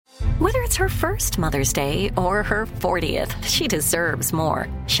Whether it's her first Mother's Day or her 40th, she deserves more.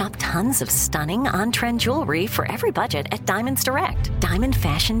 Shop tons of stunning on-trend jewelry for every budget at Diamonds Direct. Diamond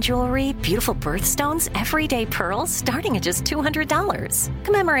fashion jewelry, beautiful birthstones, everyday pearls starting at just $200.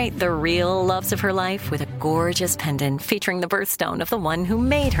 Commemorate the real loves of her life with a gorgeous pendant featuring the birthstone of the one who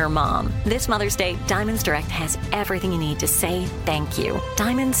made her mom. This Mother's Day, Diamonds Direct has everything you need to say thank you.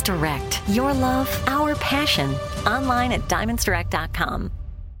 Diamonds Direct. Your love, our passion. Online at diamondsdirect.com.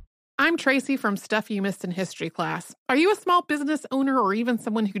 I'm Tracy from Stuff You Missed in History class. Are you a small business owner or even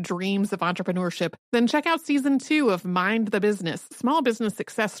someone who dreams of entrepreneurship? Then check out Season 2 of Mind the Business, Small Business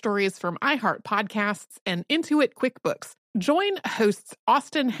Success Stories from iHeart Podcasts and Intuit QuickBooks. Join hosts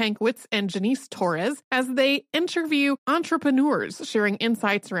Austin Hankwitz and Janice Torres as they interview entrepreneurs sharing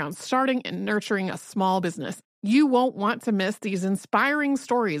insights around starting and nurturing a small business. You won't want to miss these inspiring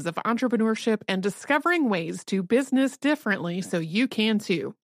stories of entrepreneurship and discovering ways to business differently so you can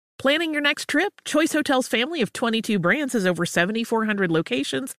too. Planning your next trip? Choice Hotels' family of 22 brands has over 7,400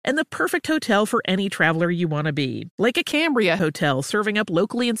 locations and the perfect hotel for any traveler you want to be. Like a Cambria Hotel, serving up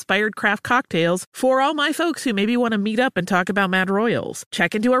locally inspired craft cocktails for all my folks who maybe want to meet up and talk about Mad Royals.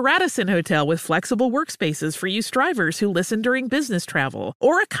 Check into a Radisson Hotel with flexible workspaces for you strivers who listen during business travel.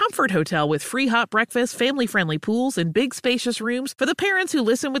 Or a Comfort Hotel with free hot breakfast, family-friendly pools, and big spacious rooms for the parents who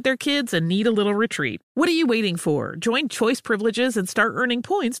listen with their kids and need a little retreat. What are you waiting for? Join Choice Privileges and start earning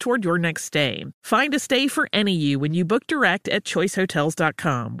points toward your next stay. Find a stay for any you when you book direct at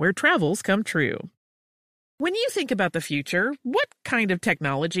choicehotels.com, where travels come true. When you think about the future, what kind of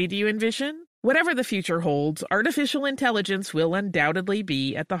technology do you envision? Whatever the future holds, artificial intelligence will undoubtedly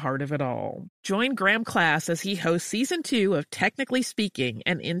be at the heart of it all. Join Graham Class as he hosts Season 2 of Technically Speaking,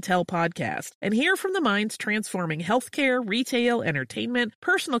 an Intel podcast, and hear from the minds transforming healthcare, retail, entertainment,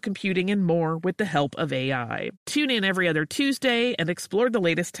 personal computing, and more with the help of AI. Tune in every other Tuesday and explore the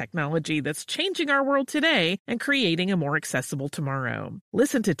latest technology that's changing our world today and creating a more accessible tomorrow.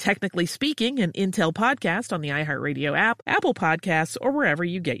 Listen to Technically Speaking, an Intel podcast on the iHeartRadio app, Apple Podcasts, or wherever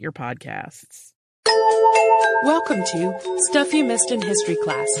you get your podcasts. Welcome to Stuff You Missed in History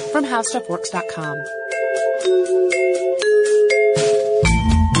class from HowStuffWorks.com.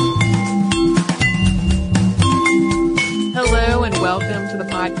 Hello and welcome to the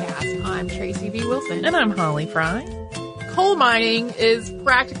podcast. I'm Tracy V. Wilson. And I'm Holly Fry. Coal mining is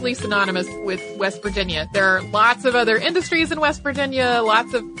practically synonymous with West Virginia. There are lots of other industries in West Virginia,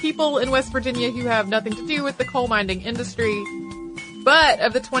 lots of people in West Virginia who have nothing to do with the coal mining industry. But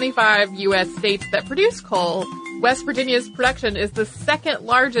of the 25 U.S. states that produce coal, West Virginia's production is the second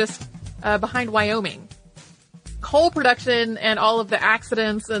largest behind Wyoming. Coal production and all of the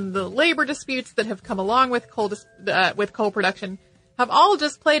accidents and the labor disputes that have come along with coal production have all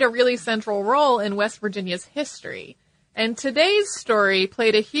just played a really central role in West Virginia's history. And today's story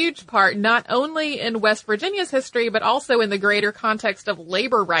played a huge part not only in West Virginia's history, but also in the greater context of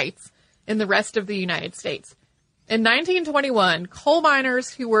labor rights in the rest of the United States. In 1921, coal miners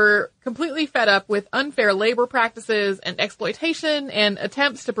who were completely fed up with unfair labor practices and exploitation and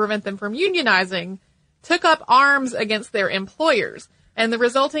attempts to prevent them from unionizing took up arms against their employers, and the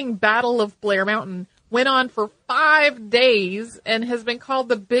resulting Battle of Blair Mountain went on for 5 days and has been called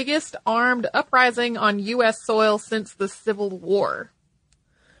the biggest armed uprising on U.S. soil since the Civil War.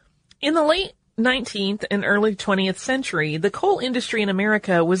 In the late 19th and early 20th century, the coal industry in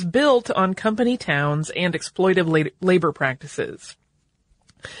America was built on company towns and exploitive labor practices.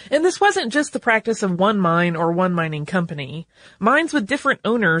 And this wasn't just the practice of one mine or one mining company. Mines with different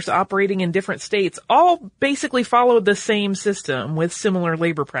owners operating in different states all basically followed the same system with similar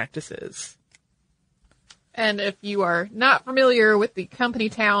labor practices. And if you are not familiar with the company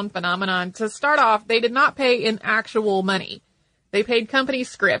town phenomenon, to start off, they did not pay in actual money. They paid company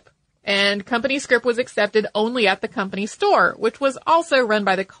scrip. And company scrip was accepted only at the company store, which was also run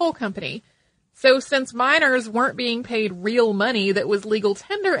by the coal company. So since miners weren't being paid real money that was legal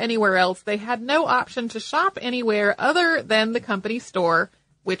tender anywhere else, they had no option to shop anywhere other than the company store,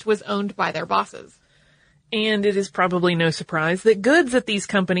 which was owned by their bosses. And it is probably no surprise that goods at these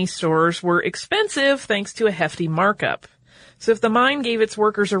company stores were expensive thanks to a hefty markup. So if the mine gave its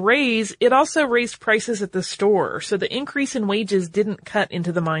workers a raise, it also raised prices at the store, so the increase in wages didn't cut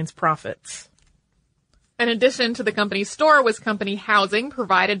into the mine's profits. In addition to the company store was company housing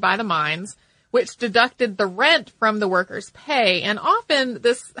provided by the mines, which deducted the rent from the workers' pay, and often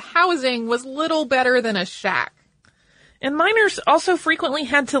this housing was little better than a shack. And miners also frequently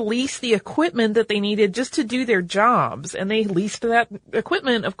had to lease the equipment that they needed just to do their jobs, and they leased that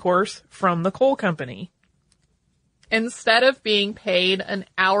equipment, of course, from the coal company. Instead of being paid an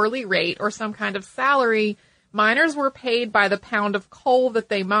hourly rate or some kind of salary, miners were paid by the pound of coal that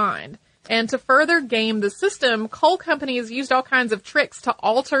they mined. And to further game the system, coal companies used all kinds of tricks to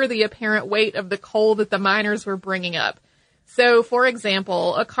alter the apparent weight of the coal that the miners were bringing up. So, for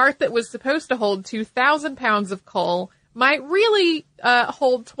example, a cart that was supposed to hold 2,000 pounds of coal might really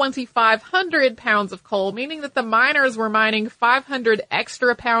hold 2,500 pounds of coal, meaning that the miners were mining 500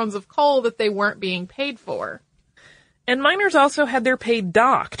 extra pounds of coal that they weren't being paid for. And miners also had their pay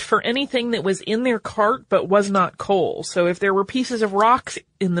docked for anything that was in their cart but was not coal. So if there were pieces of rocks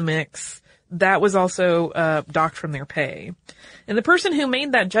in the mix, that was also docked from their pay. And the person who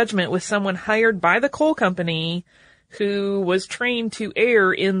made that judgment was someone hired by the coal company who was trained to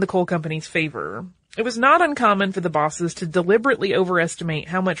err in the coal company's favor. It was not uncommon for the bosses to deliberately overestimate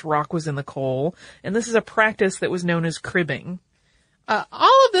how much rock was in the coal, and this is a practice that was known as cribbing.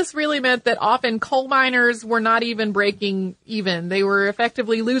 All of this really meant that often coal miners were not even breaking even. They were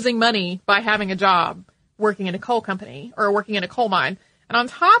effectively losing money by having a job working in a coal company or working in a coal mine. And on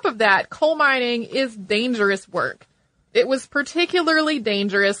top of that, coal mining is dangerous work. It was particularly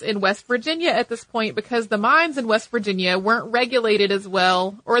dangerous in West Virginia at this point because the mines in West Virginia weren't regulated as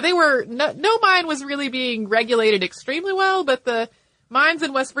well, or no mine was really being regulated extremely well, but the mines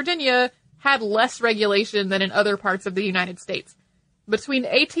in West Virginia had less regulation than in other parts of the United States. Between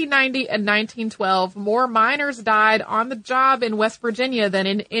 1890 and 1912, more miners died on the job in West Virginia than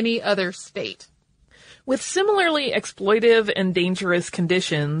in any other state. With similarly exploitive and dangerous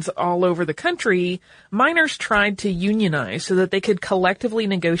conditions all over the country, miners tried to unionize so that they could collectively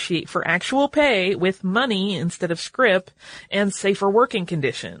negotiate for actual pay with money instead of scrip and safer working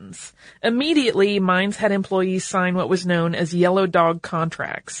conditions. Immediately, mines had employees sign what was known as yellow dog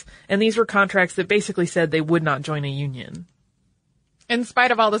contracts, and these were contracts that basically said they would not join a union. In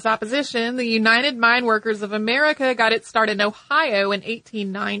spite of all this opposition, the United Mine Workers of America got its start in Ohio in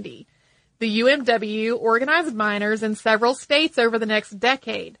 1890. The UMW organized miners in several states over the next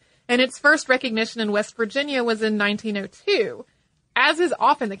decade, and its first recognition in West Virginia was in 1902. As is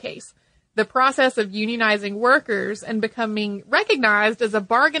often the case, the process of unionizing workers and becoming recognized as a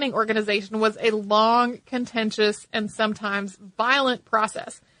bargaining organization was a long, contentious, and sometimes violent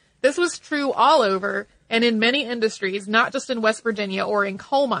process. This was true all over and in many industries, not just in West Virginia or in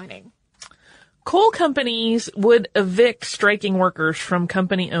coal mining. Coal companies would evict striking workers from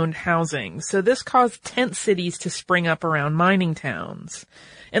company-owned housing, so this caused tent cities to spring up around mining towns.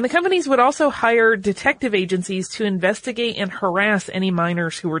 And the companies would also hire detective agencies to investigate and harass any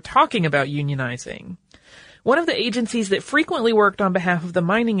miners who were talking about unionizing. One of the agencies that frequently worked on behalf of the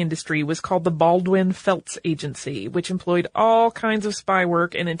mining industry was called the Baldwin-Felts Agency, which employed all kinds of spy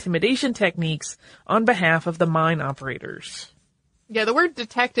work and intimidation techniques on behalf of the mine operators. Yeah, the word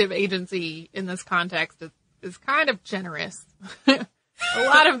detective agency in this context is kind of generous. A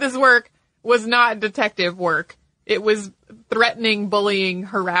lot of this work was not detective work. It was threatening, bullying,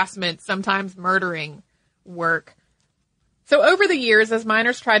 harassment, sometimes murdering work. So over the years, as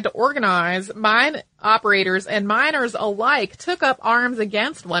miners tried to organize, mine operators and miners alike took up arms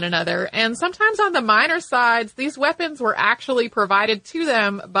against one another. And sometimes on the miner sides, these weapons were actually provided to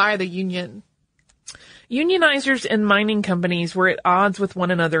them by the union. Unionizers and mining companies were at odds with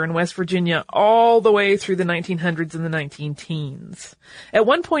one another in West Virginia all the way through the 1900s and the 19-teens. At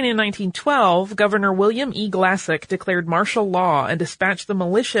one point in 1912, Governor William E. Glassick declared martial law and dispatched the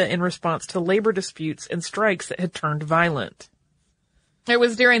militia in response to labor disputes and strikes that had turned violent. It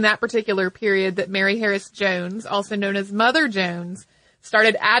was during that particular period that Mary Harris Jones, also known as Mother Jones,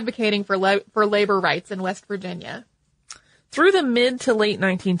 started advocating for labor rights in West Virginia. Through the mid to late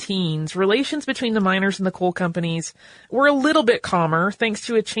 19-teens, relations between the miners and the coal companies were a little bit calmer thanks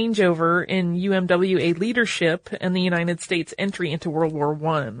to a changeover in UMWA leadership and the United States' entry into World War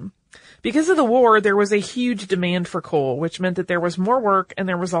I. Because of the war, there was a huge demand for coal, which meant that there was more work and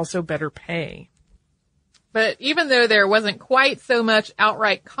there was also better pay. But even though there wasn't quite so much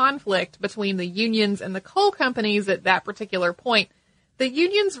outright conflict between the unions and the coal companies at that particular point, the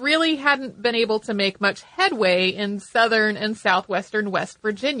unions really hadn't been able to make much headway in southern and southwestern West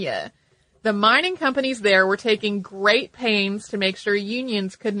Virginia. The mining companies there were taking great pains to make sure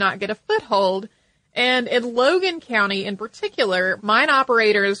unions could not get a foothold, and in Logan County in particular, mine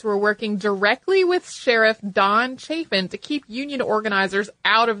operators were working directly with Sheriff Don Chafin to keep union organizers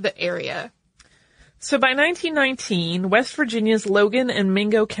out of the area. So by 1919, West Virginia's Logan and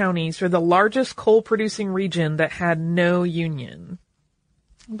Mingo counties were the largest coal-producing region that had no union.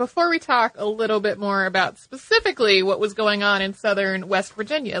 Before we talk a little bit more about specifically what was going on in southern West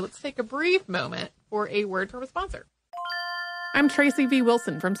Virginia, let's take a brief moment for a word from a sponsor. I'm Tracy V.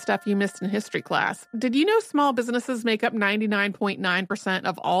 Wilson from Stuff You Missed in History class. Did you know small businesses make up 99.9%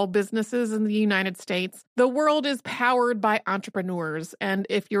 of all businesses in the United States? The world is powered by entrepreneurs, and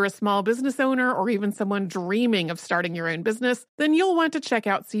if you're a small business owner or even someone dreaming of starting your own business, then you'll want to check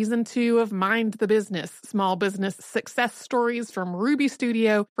out Season 2 of Mind the Business, Small Business Success Stories from Ruby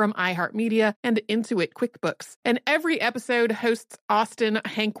Studio, from iHeartMedia, and Intuit QuickBooks. In every episode, hosts Austin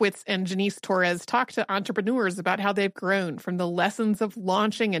Hankwitz and Janice Torres talk to entrepreneurs about how they've grown from the lessons of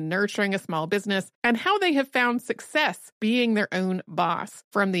launching and nurturing a small business and how they have found success being their own boss.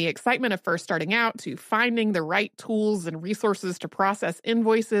 From the excitement of first starting out to finding the right tools and resources to process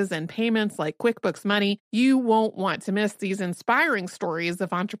invoices and payments like QuickBooks Money, you won't want to miss these inspiring stories of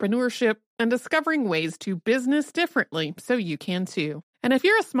entrepreneurship and discovering ways to business differently so you can too. And if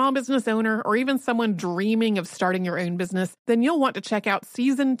you're a small business owner or even someone dreaming of starting your own business, then you'll want to check out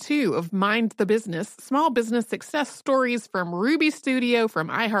Season 2 of Mind the Business, Small Business Success Stories from Ruby Studio, from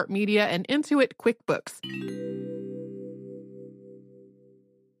iHeartMedia, and Intuit QuickBooks.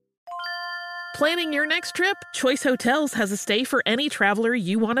 Planning your next trip? Choice Hotels has a stay for any traveler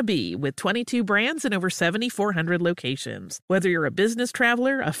you want to be, with 22 brands and over 7,400 locations. Whether you're a business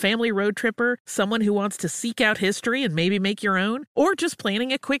traveler, a family road tripper, someone who wants to seek out history and maybe make your own, or just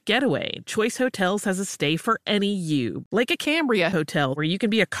planning a quick getaway, Choice Hotels has a stay for any you. Like a Cambria Hotel, where you can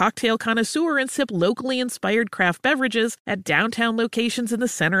be a cocktail connoisseur and sip locally inspired craft beverages at downtown locations in the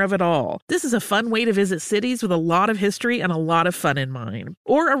center of it all. This is a fun way to visit cities with a lot of history and a lot of fun in mind.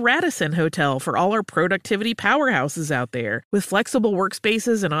 Or a Radisson Hotel for all our productivity powerhouses out there. With flexible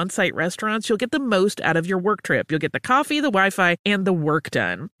workspaces and on-site restaurants, you'll get the most out of your work trip. You'll get the coffee, the Wi-Fi, and the work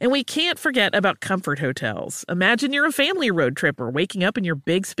done. And we can't forget about comfort hotels. Imagine you're a family road tripper, waking up in your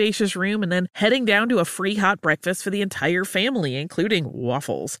big spacious room and then heading down to a free hot breakfast for the entire family, including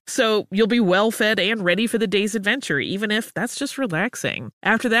waffles. So you'll be well fed and ready for the day's adventure, even if that's just relaxing.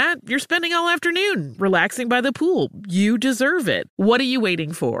 After that, you're spending all afternoon relaxing by the pool. You deserve it. What are you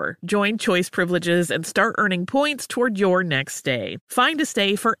waiting for? Join Choice Privileges and start earning points toward your next stay. Find a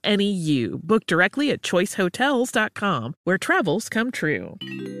stay for any you. Book directly at choicehotels.com, where travels come true.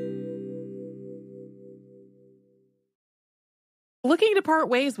 Looking to part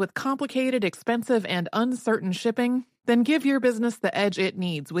ways with complicated, expensive, and uncertain shipping? Then give your business the edge it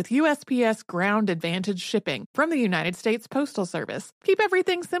needs with USPS Ground Advantage shipping from the United States Postal Service. Keep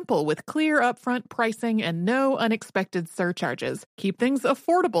everything simple with clear upfront pricing and no unexpected surcharges. Keep things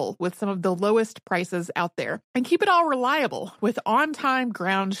affordable with some of the lowest prices out there. And keep it all reliable with on-time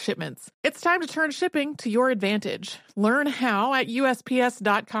ground shipments. It's time to turn shipping to your advantage. Learn how at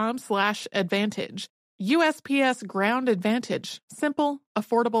USPS.com/advantage. USPS Ground Advantage. Simple,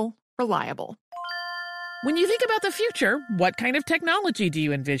 affordable, reliable. When you think about the future, what kind of technology do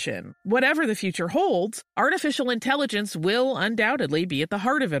you envision? Whatever the future holds, artificial intelligence will undoubtedly be at the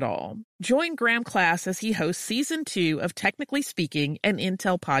heart of it all. Join Graham Class as he hosts Season 2 of Technically Speaking, an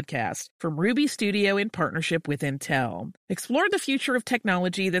Intel podcast from Ruby Studio in partnership with Intel. Explore the future of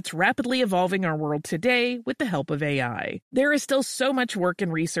technology that's rapidly evolving our world today with the help of AI. There is still so much work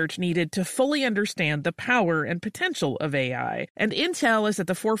and research needed to fully understand the power and potential of AI, and Intel is at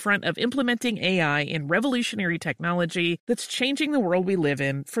the forefront of implementing AI in revolutionary technology that's changing the world we live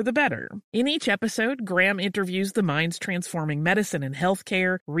in for the better. In each episode, Graham interviews the minds transforming medicine and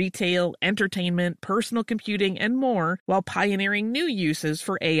healthcare, retail, entertainment, personal computing, and more, while pioneering new uses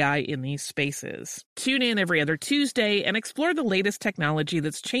for AI in these spaces. Tune in every other Tuesday and explore the latest technology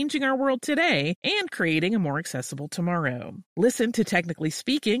that's changing our world today and creating a more accessible tomorrow. Listen to Technically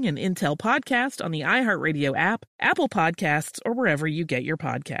Speaking, an Intel podcast on the iHeartRadio app, Apple Podcasts, or wherever you get your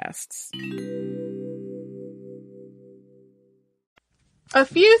podcasts. A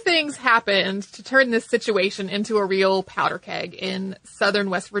few things happened to turn this situation into a real powder keg in southern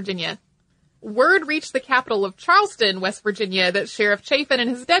West Virginia. Word reached the capital of Charleston, West Virginia, that Sheriff Chafin and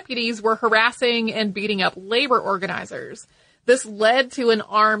his deputies were harassing and beating up labor organizers. This led to an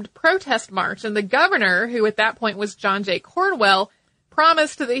armed protest march, and the governor, who at that point was John J. Cornwell,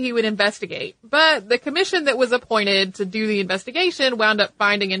 promised that he would investigate. But the commission that was appointed to do the investigation wound up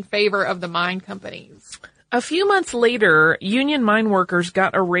finding in favor of the mine companies. A few months later, union mine workers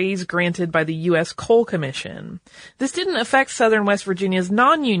got a raise granted by the U.S. Coal Commission. This didn't affect southern West Virginia's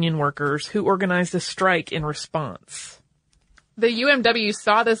non-union workers, who organized a strike in response. The UMW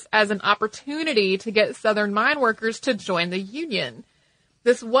saw this as an opportunity to get southern mine workers to join the union.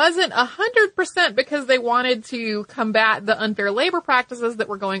 This wasn't 100% because they wanted to combat the unfair labor practices that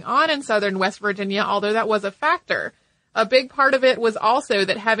were going on in southern West Virginia, although that was a factor. A big part of it was also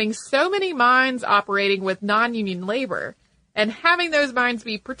that having so many mines operating with non-union labor and having those mines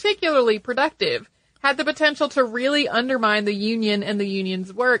be particularly productive had the potential to really undermine the union and the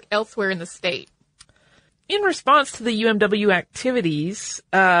union's work elsewhere in the state. In response to the UMW activities,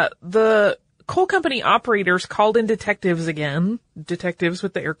 the coal company operators called in detectives again, detectives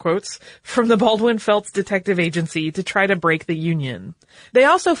with the air quotes, from the Baldwin Felts Detective Agency to try to break the union. They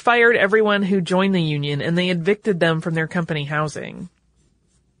also fired everyone who joined the union, and they evicted them from their company housing.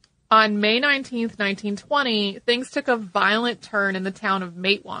 On May 19th, 1920, things took a violent turn in the town of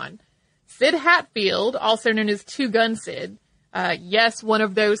Matewan. Sid Hatfield, also known as Two Gun Sid, yes, one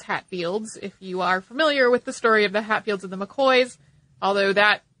of those Hatfields, if you are familiar with the story of the Hatfields and the McCoys, although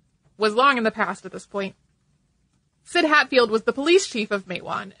that was long in the past at this point. Sid Hatfield was the police chief of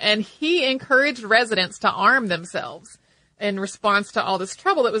Matewan, and he encouraged residents to arm themselves in response to all this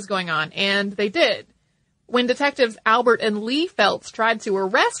trouble that was going on, and they did. When detectives Albert and Lee Felts tried to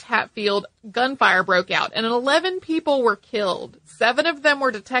arrest Hatfield, gunfire broke out, and 11 people were killed. 7 of them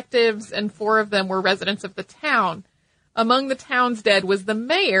were detectives, and 4 of them were residents of the town. Among the town's dead was the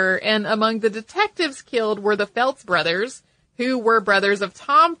mayor, and among the detectives killed were the Felts brothers, who were brothers of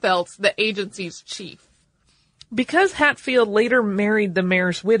Tom Felts, the agency's chief. Because Hatfield later married the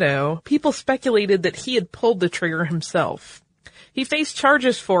mayor's widow, people speculated that he had pulled the trigger himself. He faced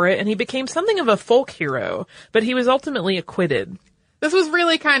charges for it, and he became something of a folk hero, but he was ultimately acquitted. This was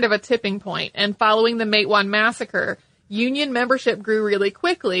really kind of a tipping point, and following the Matewan massacre, union membership grew really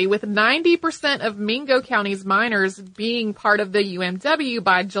quickly, with 90% of Mingo County's miners being part of the UMW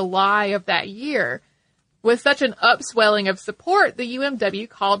by July of that year. With such an upswelling of support, the UMW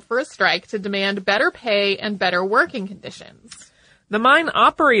called for a strike to demand better pay and better working conditions. The mine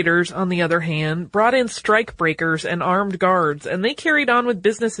operators, on the other hand, brought in strike breakers and armed guards, and they carried on with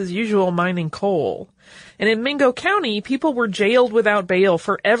business as usual mining coal. And in Mingo County, people were jailed without bail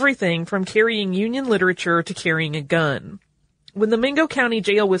for everything from carrying union literature to carrying a gun. When the Mingo County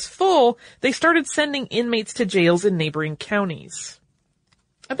jail was full, they started sending inmates to jails in neighboring counties.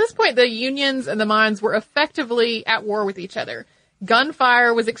 At this point, the unions and the mines were effectively at war with each other.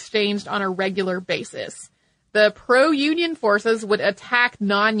 Gunfire was exchanged on a regular basis. The pro-union forces would attack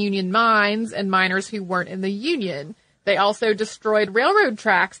non-union mines and miners who weren't in the union. They also destroyed railroad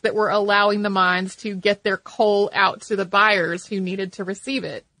tracks that were allowing the mines to get their coal out to the buyers who needed to receive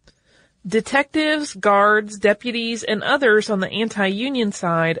it. Detectives, guards, deputies, and others on the anti-union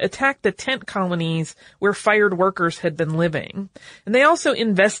side attacked the tent colonies where fired workers had been living. And they also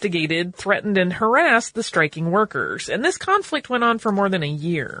investigated, threatened, and harassed the striking workers. And this conflict went on for more than a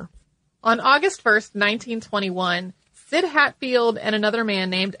year. On August 1st, 1921, Sid Hatfield and another man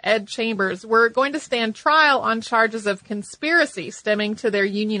named Ed Chambers were going to stand trial on charges of conspiracy stemming to their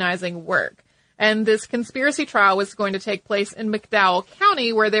unionizing work. And this conspiracy trial was going to take place in McDowell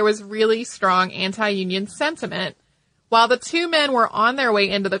County, where there was really strong anti-union sentiment. While the 2 men were on their way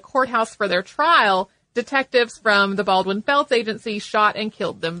into the courthouse for their trial, detectives from the Baldwin Felts Agency shot and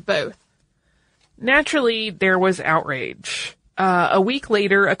killed them both. Naturally, there was outrage. A week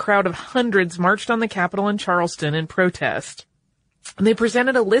later, a crowd of hundreds marched on the Capitol in Charleston in protest. And they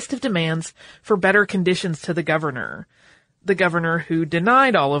presented a list of demands for better conditions to the governor who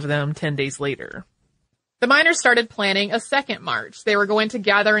denied all of them 10 days later. The miners started planning a second march. They were going to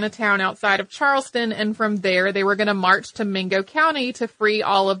gather in a town outside of Charleston, and from there they were going to march to Mingo County to free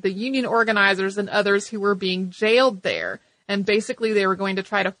all of the union organizers and others who were being jailed there. And basically they were going to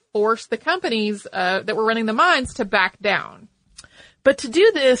try to force the companies that were running the mines to back down. But to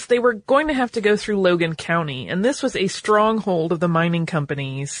do this, they were going to have to go through Logan County, and this was a stronghold of the mining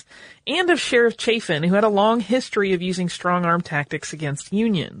companies and of Sheriff Chafin, who had a long history of using strong-arm tactics against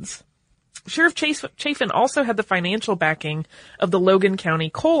unions. Sheriff Chafin also had the financial backing of the Logan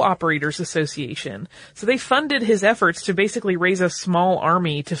County Coal Operators Association, so they funded his efforts to basically raise a small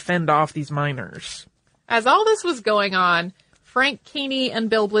army to fend off these miners. As all this was going on, Frank Keeney and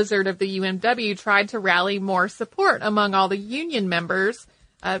Bill Blizzard of the UMW tried to rally more support among all the union members.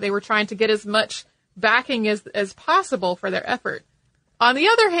 They were trying to get as much backing as possible for their effort. On the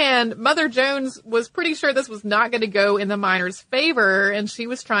other hand, Mother Jones was pretty sure this was not going to go in the miners' favor, and she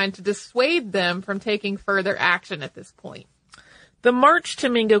was trying to dissuade them from taking further action at this point. The march to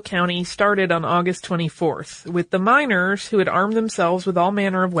Mingo County started on August 24th, with the miners, who had armed themselves with all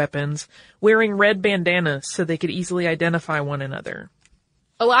manner of weapons, wearing red bandanas so they could easily identify one another.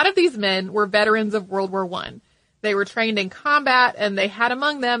 A lot of these men were veterans of World War I. They were trained in combat, and they had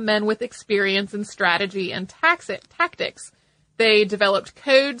among them men with experience in strategy and tactics. They developed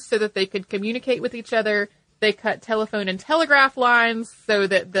codes so that they could communicate with each other. They cut telephone and telegraph lines so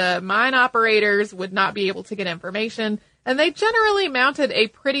that the mine operators would not be able to get information. And they generally mounted a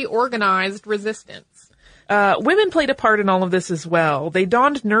pretty organized resistance. Women played a part in all of this as well. They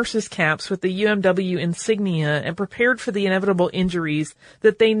donned nurses' caps with the UMW insignia and prepared for the inevitable injuries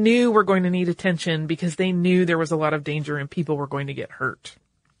that they knew were going to need attention because they knew there was a lot of danger and people were going to get hurt.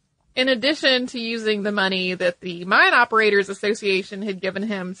 In addition to using the money that the Mine Operators Association had given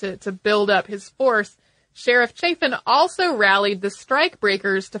him to build up his force, Sheriff Chafin also rallied the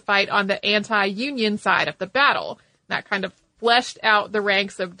strikebreakers to fight on the anti-union side of the battle. That kind of fleshed out the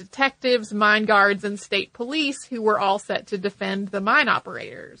ranks of detectives, mine guards, and state police who were all set to defend the mine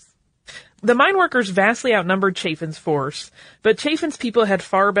operators. The mine workers vastly outnumbered Chafin's force, but Chafin's people had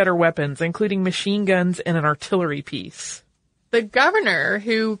far better weapons, including machine guns and an artillery piece. The governor,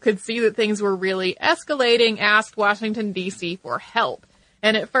 who could see that things were really escalating, asked Washington, D.C. for help.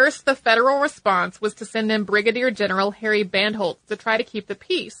 And at first, the federal response was to send in Brigadier General Harry Bandholtz to try to keep the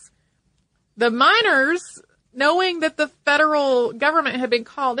peace. The miners, knowing that the federal government had been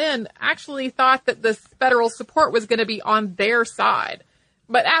called in, actually thought that this federal support was going to be on their side.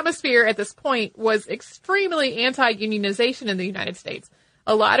 But atmosphere at this point was extremely anti-unionization in the United States.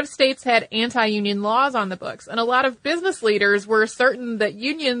 A lot of states had anti-union laws on the books, and a lot of business leaders were certain that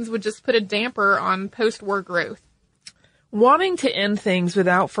unions would just put a damper on post-war growth. Wanting to end things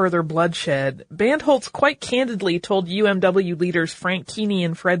without further bloodshed, Bandholtz quite candidly told UMW leaders Frank Keeney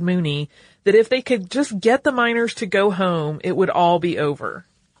and Fred Mooney that if they could just get the miners to go home, it would all be over.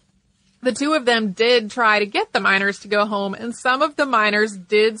 The two of them did try to get the miners to go home, and some of the miners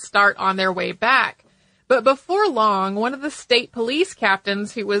did start on their way back. But before long, one of the state police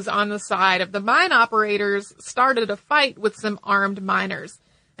captains who was on the side of the mine operators started a fight with some armed miners,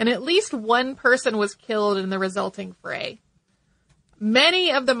 and at least one person was killed in the resulting fray.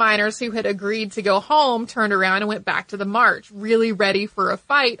 Many of the miners who had agreed to go home turned around and went back to the march, really ready for a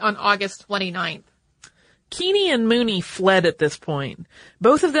fight on August 29th. Keeney and Mooney fled at this point.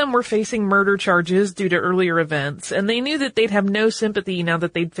 Both of them were facing murder charges due to earlier events, and they knew that they'd have no sympathy now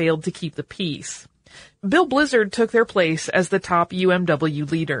that they'd failed to keep the peace. Bill Blizzard took their place as the top UMW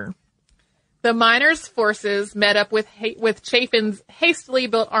leader. The miners' forces met up with Chafin's hastily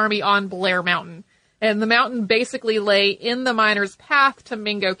built army on Blair Mountain, and the mountain basically lay in the miners' path to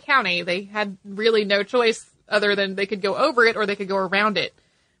Mingo County. They had really no choice other than they could go over it or they could go around it.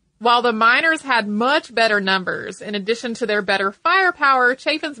 While the miners had much better numbers, in addition to their better firepower,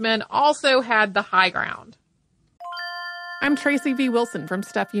 Chafin's men also had the high ground. I'm Tracy V. Wilson from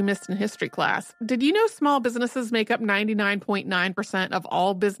Stuff You Missed in History Class. Did you know small businesses make up 99.9% of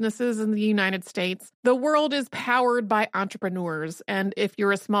all businesses in the United States? The world is powered by entrepreneurs, and if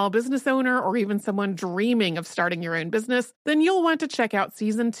you're a small business owner or even someone dreaming of starting your own business, then you'll want to check out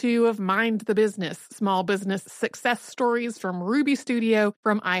Season 2 of Mind the Business, Small Business Success Stories from Ruby Studio,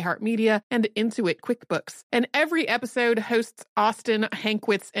 from iHeartMedia, and Intuit QuickBooks. And every episode, hosts Austin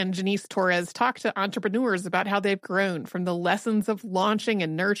Hankwitz and Janice Torres talk to entrepreneurs about how they've grown from the lessons of launching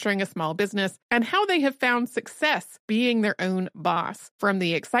and nurturing a small business and how they have found success being their own boss. From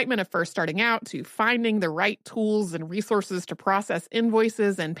the excitement of first starting out to finding the right tools and resources to process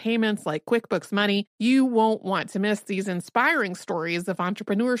invoices and payments like QuickBooks Money, you won't want to miss these inspiring stories of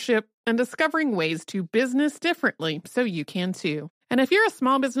entrepreneurship and discovering ways to business differently so you can too. And if you're a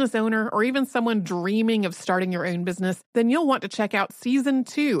small business owner or even someone dreaming of starting your own business, then you'll want to check out Season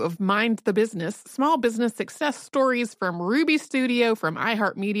 2 of Mind the Business, Small Business Success Stories from Ruby Studio, from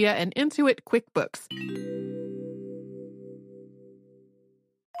iHeartMedia, and Intuit QuickBooks.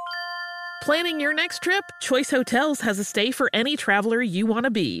 Planning your next trip? Choice Hotels has a stay for any traveler you want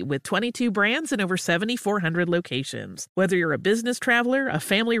to be, with 22 brands and over 7,400 locations. Whether you're a business traveler, a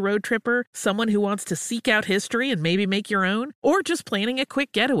family road tripper, someone who wants to seek out history and maybe make your own, or just planning a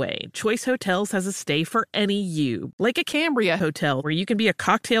quick getaway, Choice Hotels has a stay for any you. Like a Cambria Hotel, where you can be a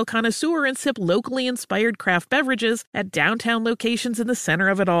cocktail connoisseur and sip locally inspired craft beverages at downtown locations in the center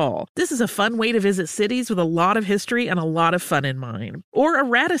of it all. This is a fun way to visit cities with a lot of history and a lot of fun in mind. Or a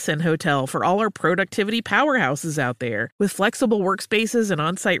Radisson Hotel for all our productivity powerhouses out there. With flexible workspaces and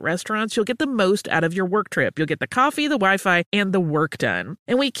on-site restaurants, you'll get the most out of your work trip. You'll get the coffee, the Wi-Fi, and the work done.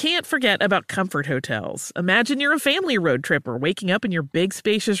 And we can't forget about Comfort Hotels. Imagine you're a family road tripper, waking up in your big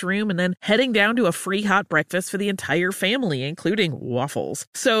spacious room and then heading down to a free hot breakfast for the entire family, including waffles.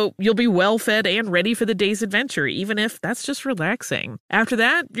 So you'll be well fed and ready for the day's adventure, even if that's just relaxing. After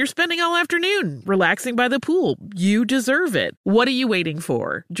that, you're spending all afternoon relaxing by the pool. You deserve it. What are you waiting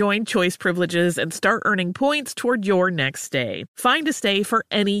for? Join Choice Privileges and start earning points toward your next stay. Find a stay for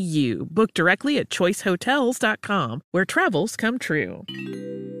any you. Book directly at choicehotels.com, where travels come true.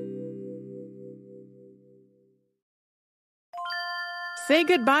 Say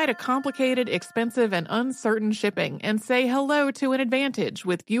goodbye to complicated, expensive, and uncertain shipping and say hello to an advantage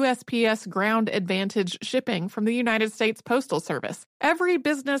with USPS Ground Advantage shipping from the United States Postal Service. Every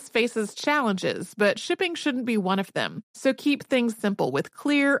business faces challenges, but shipping shouldn't be one of them. So keep things simple with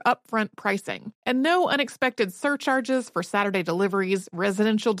clear, upfront pricing and no unexpected surcharges for Saturday deliveries,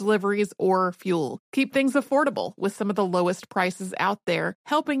 residential deliveries, or fuel. Keep things affordable with some of the lowest prices out there,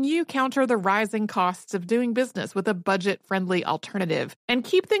 helping you counter the rising costs of doing business with a budget-friendly alternative. And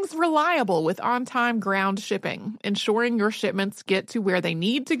keep things reliable with on-time ground shipping, ensuring your shipments get to where they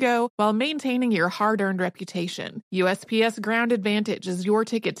need to go while maintaining your hard-earned reputation. USPS Ground Advantage is your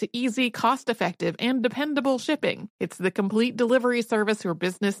ticket to easy, cost-effective, and dependable shipping. It's the complete delivery service your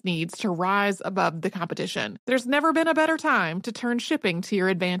business needs to rise above the competition. There's never been a better time to turn shipping to your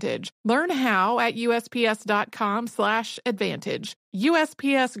advantage. Learn how at USPS.com/advantage.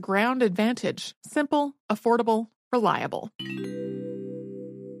 USPS Ground Advantage. Simple, affordable, reliable.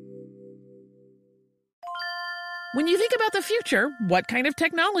 When you think about the future, what kind of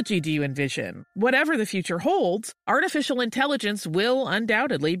technology do you envision? Whatever the future holds, artificial intelligence will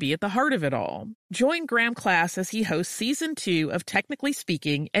undoubtedly be at the heart of it all. Join Graham Class as he hosts Season 2 of Technically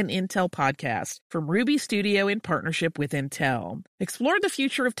Speaking, an Intel podcast from Ruby Studio in partnership with Intel. Explore the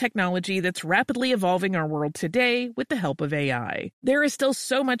future of technology that's rapidly evolving our world today with the help of AI. There is still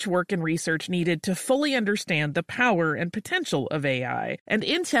so much work and research needed to fully understand the power and potential of AI, and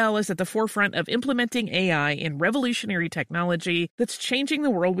Intel is at the forefront of implementing AI in revolutionary technology that's changing the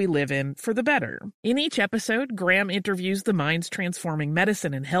world we live in for the better. In each episode, Graham interviews the minds transforming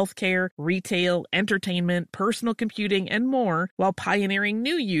medicine and healthcare, retail, entertainment, personal computing, and more, while pioneering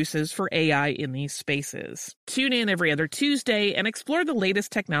new uses for AI in these spaces. Tune in every other Tuesday and explore the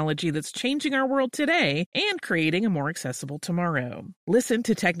latest technology that's changing our world today and creating a more accessible tomorrow. Listen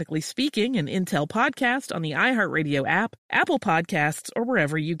to Technically Speaking, an Intel podcast on the iHeartRadio app, Apple Podcasts, or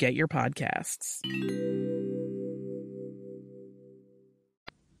wherever you get your podcasts.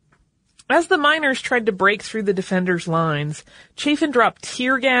 As the miners tried to break through the defenders' lines, Chafin dropped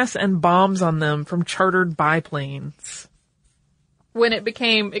tear gas and bombs on them from chartered biplanes. When it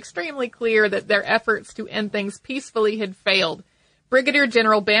became extremely clear that their efforts to end things peacefully had failed, Brigadier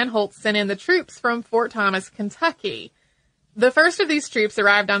General Banholt sent in the troops from Fort Thomas, Kentucky. The first of these troops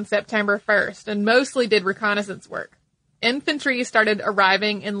arrived on September 1st and mostly did reconnaissance work. Infantry started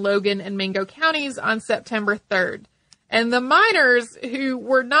arriving in Logan and Mingo counties on September 3rd. And the miners, who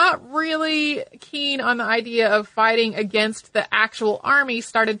were not really keen on the idea of fighting against the actual army,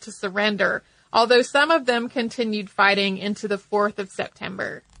 started to surrender, although some of them continued fighting into the 4th of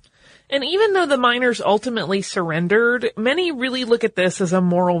September. And even though the miners ultimately surrendered, many really look at this as a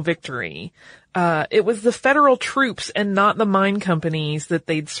moral victory. It was the federal troops and not the mine companies that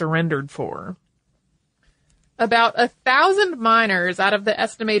they'd surrendered for. About 1,000 miners out of the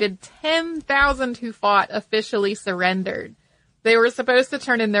estimated 10,000 who fought officially surrendered. They were supposed to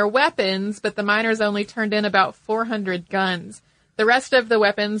turn in their weapons, but the miners only turned in about 400 guns. The rest of the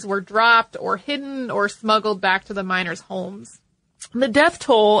weapons were dropped or hidden or smuggled back to the miners' homes. The death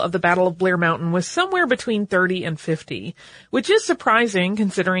toll of the Battle of Blair Mountain was somewhere between 30 and 50, which is surprising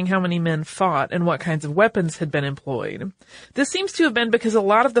considering how many men fought and what kinds of weapons had been employed. This seems to have been because a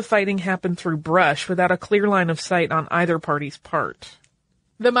lot of the fighting happened through brush without a clear line of sight on either party's part.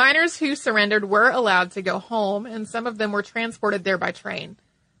 The miners who surrendered were allowed to go home, and some of them were transported there by train.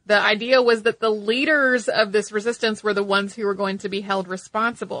 The idea was that the leaders of this resistance were the ones who were going to be held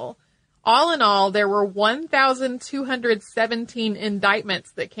responsible. All in all, there were 1,217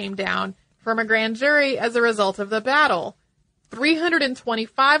 indictments that came down from a grand jury as a result of the battle.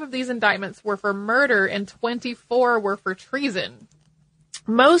 325 of these indictments were for murder and 24 were for treason.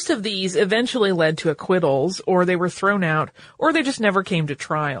 Most of these eventually led to acquittals, or they were thrown out, or they just never came to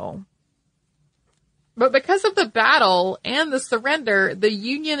trial. But because of the battle and the surrender, the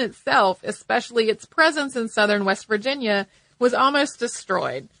Union itself, especially its presence in southern West Virginia, was almost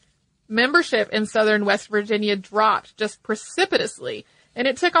destroyed. Membership in southern West Virginia dropped just precipitously, and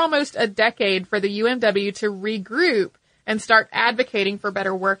it took almost a decade for the UMW to regroup and start advocating for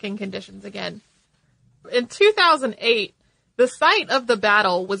better working conditions again. In 2008, the site of the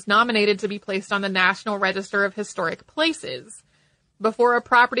battle was nominated to be placed on the National Register of Historic Places. Before a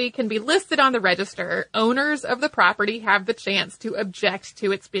property can be listed on the register, owners of the property have the chance to object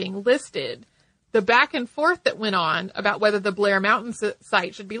to its being listed. The back and forth that went on about whether the Blair Mountain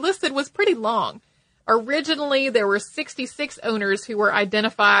site should be listed was pretty long. Originally, there were 66 owners who were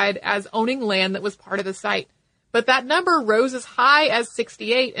identified as owning land that was part of the site. But that number rose as high as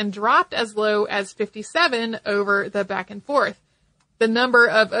 68 and dropped as low as 57 over the back and forth. The number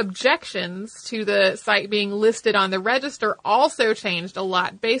of objections to the site being listed on the register also changed a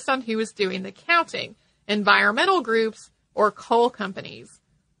lot based on who was doing the counting, environmental groups or coal companies.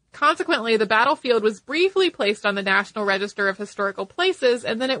 Consequently, the battlefield was briefly placed on the National Register of Historical Places,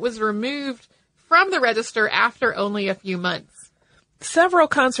 and then it was removed from the register after only a few months. Several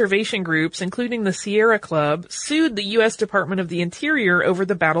conservation groups, including the Sierra Club, sued the U.S. Department of the Interior over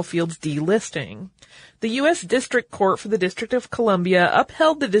the battlefield's delisting. The U.S. District Court for the District of Columbia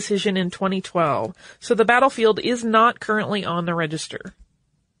upheld the decision in 2012, so the battlefield is not currently on the register.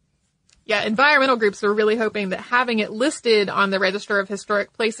 Yeah, environmental groups were really hoping that having it listed on the Register of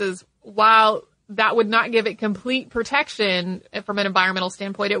Historic Places, while that would not give it complete protection from an environmental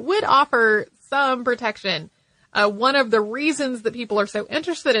standpoint, it would offer some protection. One of the reasons that people are so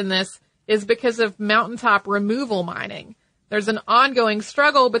interested in this is because of mountaintop removal mining. There's an ongoing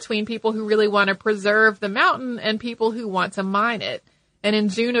struggle between people who really want to preserve the mountain and people who want to mine it. And in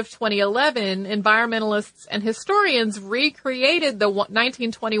June of 2011, environmentalists and historians recreated the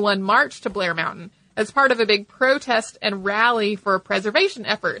 1921 March to Blair Mountain as part of a big protest and rally for preservation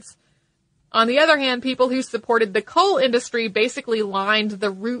efforts. On the other hand, people who supported the coal industry basically lined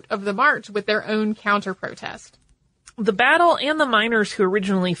the route of the march with their own counter-protest. The battle and the miners who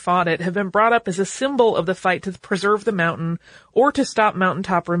originally fought it have been brought up as a symbol of the fight to preserve the mountain or to stop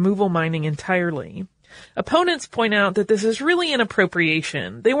mountaintop removal mining entirely. Opponents point out that this is really an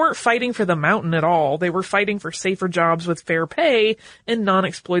appropriation. They weren't fighting for the mountain at all. They were fighting for safer jobs with fair pay and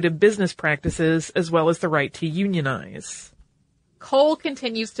non-exploitive business practices, as well as the right to unionize. Coal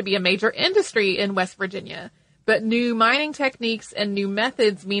continues to be a major industry in West Virginia, but new mining techniques and new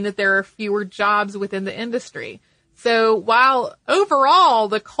methods mean that there are fewer jobs within the industry. So while overall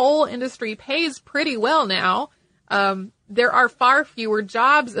the coal industry pays pretty well now, there are far fewer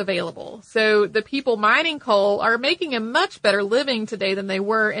jobs available. So the people mining coal are making a much better living today than they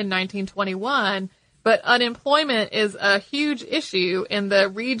were in 1921, but unemployment is a huge issue in the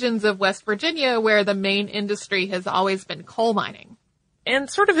regions of West Virginia where the main industry has always been coal mining.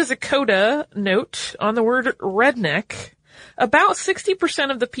 And sort of as a coda note on the word redneck, about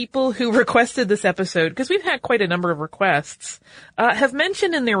 60% of the people who requested this episode, because we've had quite a number of requests, have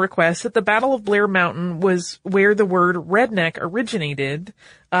mentioned in their requests that the Battle of Blair Mountain was where the word redneck originated,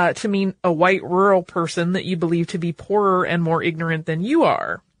 to mean a white rural person that you believe to be poorer and more ignorant than you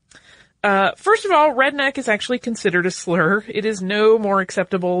are. First of all, redneck is actually considered a slur. It is no more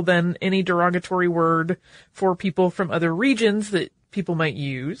acceptable than any derogatory word for people from other regions that people might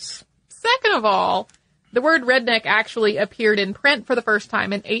use. Second of all, the word redneck actually appeared in print for the first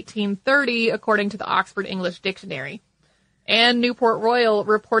time in 1830, according to the Oxford English Dictionary. And Newport Royal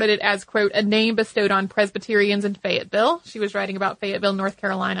reported it as, quote, a name bestowed on Presbyterians in Fayetteville. She was writing about Fayetteville, North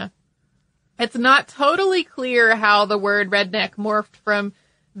Carolina. It's not totally clear how the word redneck morphed from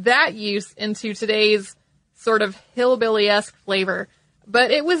that use into today's sort of hillbilly-esque flavor,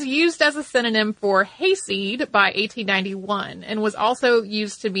 but it was used as a synonym for hayseed by 1891 and was also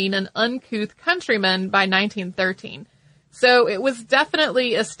used to mean an uncouth countryman by 1913. So it was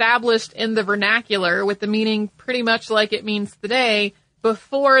definitely established in the vernacular with the meaning pretty much like it means today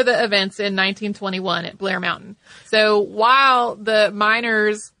before the events in 1921 at Blair Mountain. So while the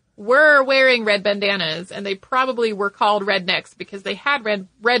miners were wearing red bandanas, and they probably were called rednecks because they had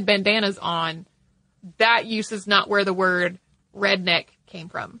red bandanas on, that use is not where the word redneck came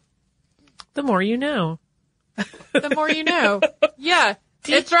from. The more you know. The more you know. Yeah.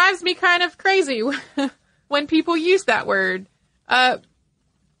 It drives me kind of crazy when people use that word,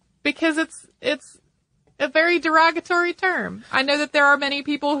 because it's a very derogatory term. I know that there are many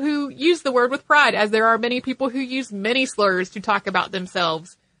people who use the word with pride, as there are many people who use many slurs to talk about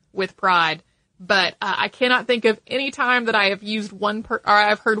themselves with pride. But I cannot think of any time that I have used or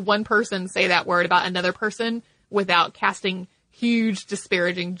I've heard one person say that word about another person without casting huge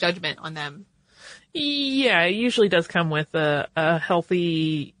disparaging judgment on them. Yeah, it usually does come with a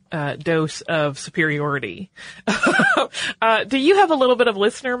healthy dose of superiority. Do you have a little bit of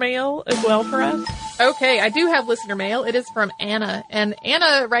listener mail as well for us? Okay, I do have listener mail. It is from Anna, and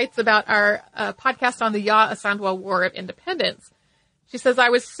Anna writes about our podcast on the Ya-Asantewaa War of Independence. She says, I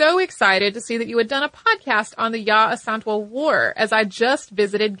was so excited to see that you had done a podcast on the Ya-Asantewaa War, as I just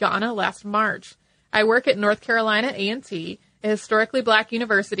visited Ghana last March. I work at North Carolina A&T, a historically black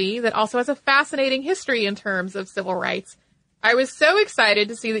university that also has a fascinating history in terms of civil rights. I was so excited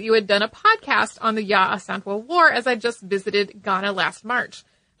to see that you had done a podcast on the Ya-Asantewaa War, as I just visited Ghana last March.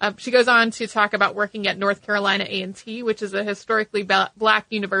 She goes on to talk about working at North Carolina A&T, which is a historically black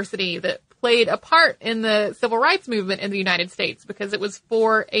university that played a part in the civil rights movement in the United States, because it was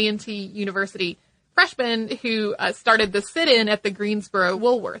for A&T University freshman who started the sit-in at the Greensboro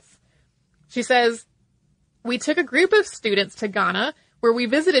Woolworths. She says, "We took a group of students to Ghana where we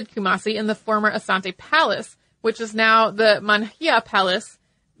visited Kumasi in the former Asante Palace, which is now the Manhia Palace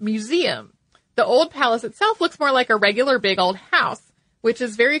Museum. The old palace itself looks more like a regular big old house, which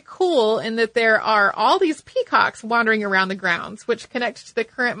is very cool in that there are all these peacocks wandering around the grounds, which connect to the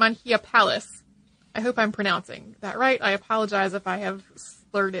current Manhia Palace." I hope I'm pronouncing that right. I apologize if I have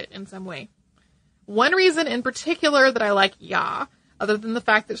slurred it in some way. One reason in particular that I like Ya, other than the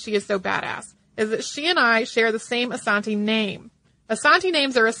fact that she is so badass, is that she and I share the same Asante name. Asante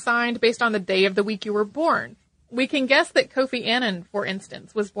names are assigned based on the day of the week you were born. We can guess that Kofi Annan, for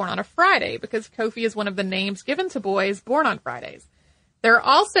instance, was born on a Friday because Kofi is one of the names given to boys born on Fridays. There are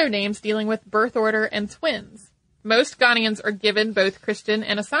also names dealing with birth order and twins. Most Ghanaians are given both Christian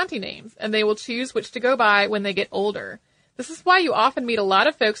and Asante names, and they will choose which to go by when they get older. This is why you often meet a lot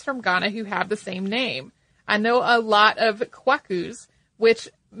of folks from Ghana who have the same name. I know a lot of Kwakus, which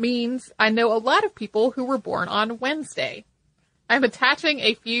means I know a lot of people who were born on Wednesday. I'm attaching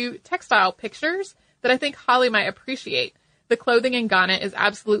a few textile pictures that I think Holly might appreciate. The clothing in Ghana is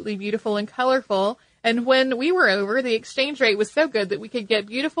absolutely beautiful and colorful, and when we were over, the exchange rate was so good that we could get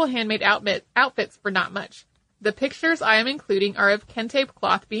beautiful handmade outfits for not much. The pictures I am including are of kente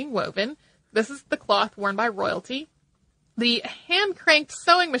cloth being woven. This is the cloth worn by royalty. The hand-cranked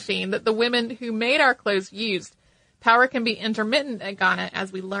sewing machine that the women who made our clothes used. Power can be intermittent at Ghana,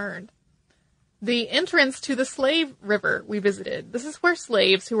 as we learned. The entrance to the Slave River we visited. This is where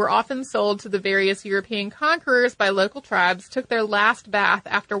slaves, who were often sold to the various European conquerors by local tribes, took their last bath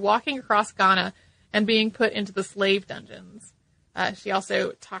after walking across Ghana and being put into the slave dungeons. She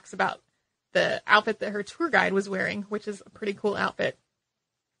also talks about the outfit that her tour guide was wearing, which is a pretty cool outfit.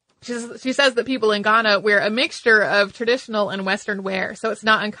 She says that people in Ghana wear a mixture of traditional and Western wear, so it's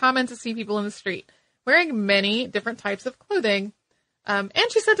not uncommon to see people in the street wearing many different types of clothing. And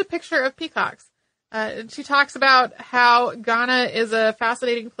she sent a picture of peacocks. She talks about how Ghana is a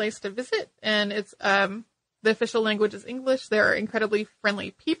fascinating place to visit, and it's the official language is English. There are incredibly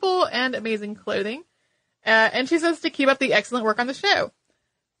friendly people and amazing clothing. And she says to keep up the excellent work on the show.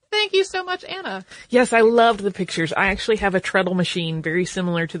 Thank you so much, Anna. Yes, I loved the pictures. I actually have a treadle machine very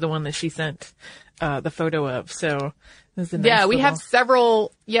similar to the one that she sent the photo of. So this is a nice we have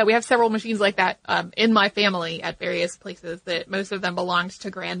several machines like that in my family at various places that most of them belonged to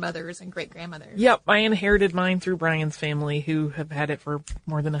grandmothers and great-grandmothers. Yep, I inherited mine through Brian's family, who have had it for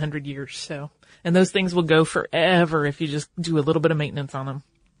more than 100 years. So, and those things will go forever if you just do a little bit of maintenance on them.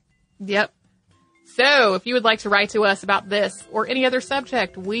 Yep. So, if you would like to write to us about this or any other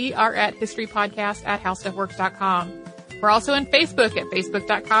subject, we are at historypodcast@howstuffworks.com. We're also on Facebook at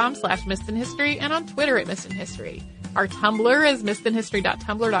facebook.com/missedinhistory and on Twitter at missedinhistory. Our Tumblr is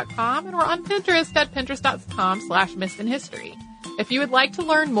missedinhistory.tumblr.com, and we're on Pinterest at pinterest.com/missedinhistory. If you would like to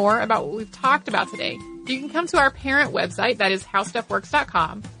learn more about what we've talked about today, you can come to our parent website, that is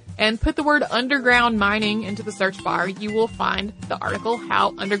howstuffworks.com, and put the word underground mining into the search bar. You will find the article,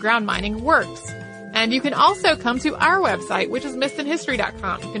 How Underground Mining Works. And you can also come to our website, which is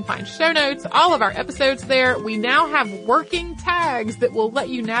missedinhistory.com. You can find show notes, all of our episodes there. We now have working tags that will let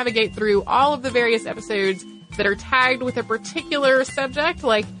you navigate through all of the various episodes that are tagged with a particular subject,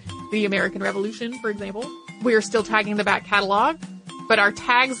 like the American Revolution, for example. We are still tagging the back catalog, but our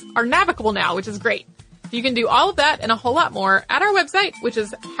tags are navigable now, which is great. You can do all of that and a whole lot more at our website, which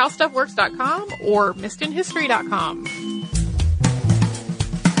is howstuffworks.com or missedinhistory.com.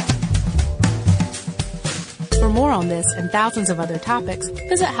 For more on this and thousands of other topics,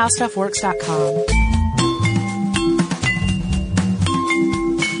 visit howstuffworks.com.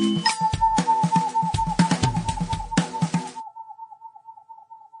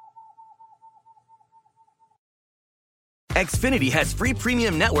 Xfinity has free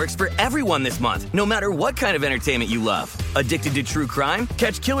premium networks for everyone this month, no matter what kind of entertainment you love. Addicted to true crime?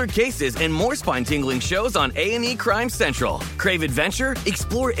 Catch killer cases and more spine-tingling shows on A&E Crime Central. Crave adventure?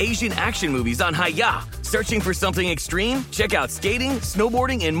 Explore Asian action movies on Hi-Ya. Searching for something extreme? Check out skating,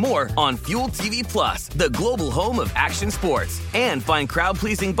 snowboarding, and more on Fuel TV Plus, the global home of action sports. And find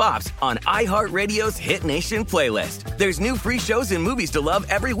crowd-pleasing bops on iHeartRadio's Hit Nation playlist. There's new free shows and movies to love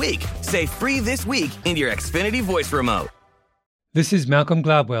every week. Say free this week in your Xfinity voice remote. This is Malcolm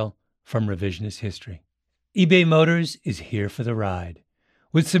Gladwell from Revisionist History. eBay Motors is here for the ride.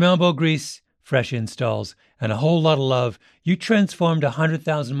 With some elbow grease, fresh installs, and a whole lot of love, you transformed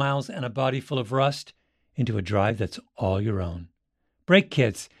 100,000 miles and a body full of rust into a drive that's all your own. Brake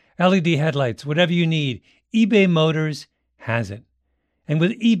kits, LED headlights, whatever you need, eBay Motors has it. And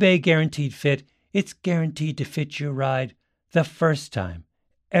with eBay Guaranteed Fit, it's guaranteed to fit your ride the first time,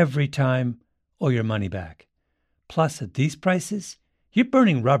 every time, or your money back. Plus, at these prices, you're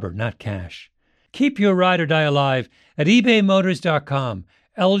burning rubber, not cash. Keep your ride or die alive at ebaymotors.com.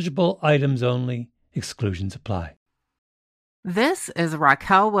 Eligible items only. Exclusions apply. This is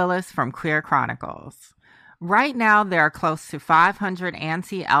Raquel Willis from Queer Chronicles. Right now, there are close to 500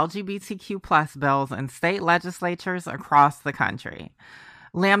 anti-LGBTQ+ bills in state legislatures across the country.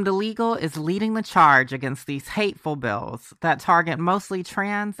 Lambda Legal is leading the charge against these hateful bills that target mostly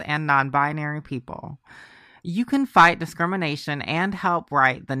trans and non-binary people. You can fight discrimination and help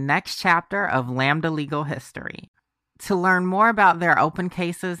write the next chapter of Lambda Legal history. To learn more about their open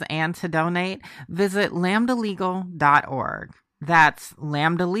cases and to donate, visit lambdalegal.org. That's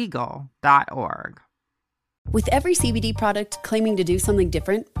lambdalegal.org. With every CBD product claiming to do something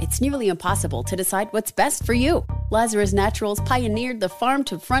different, it's nearly impossible to decide what's best for you. Lazarus Naturals pioneered the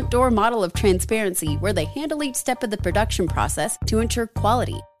farm-to-front-door model of transparency, where they handle each step of the production process to ensure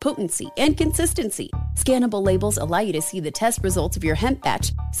quality, potency, and consistency. Scannable labels allow you to see the test results of your hemp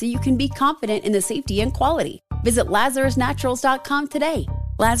batch, so you can be confident in the safety and quality. Visit LazarusNaturals.com today.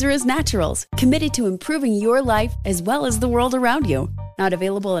 Lazarus Naturals, committed to improving your life as well as the world around you. Not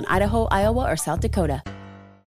available in Idaho, Iowa, or South Dakota.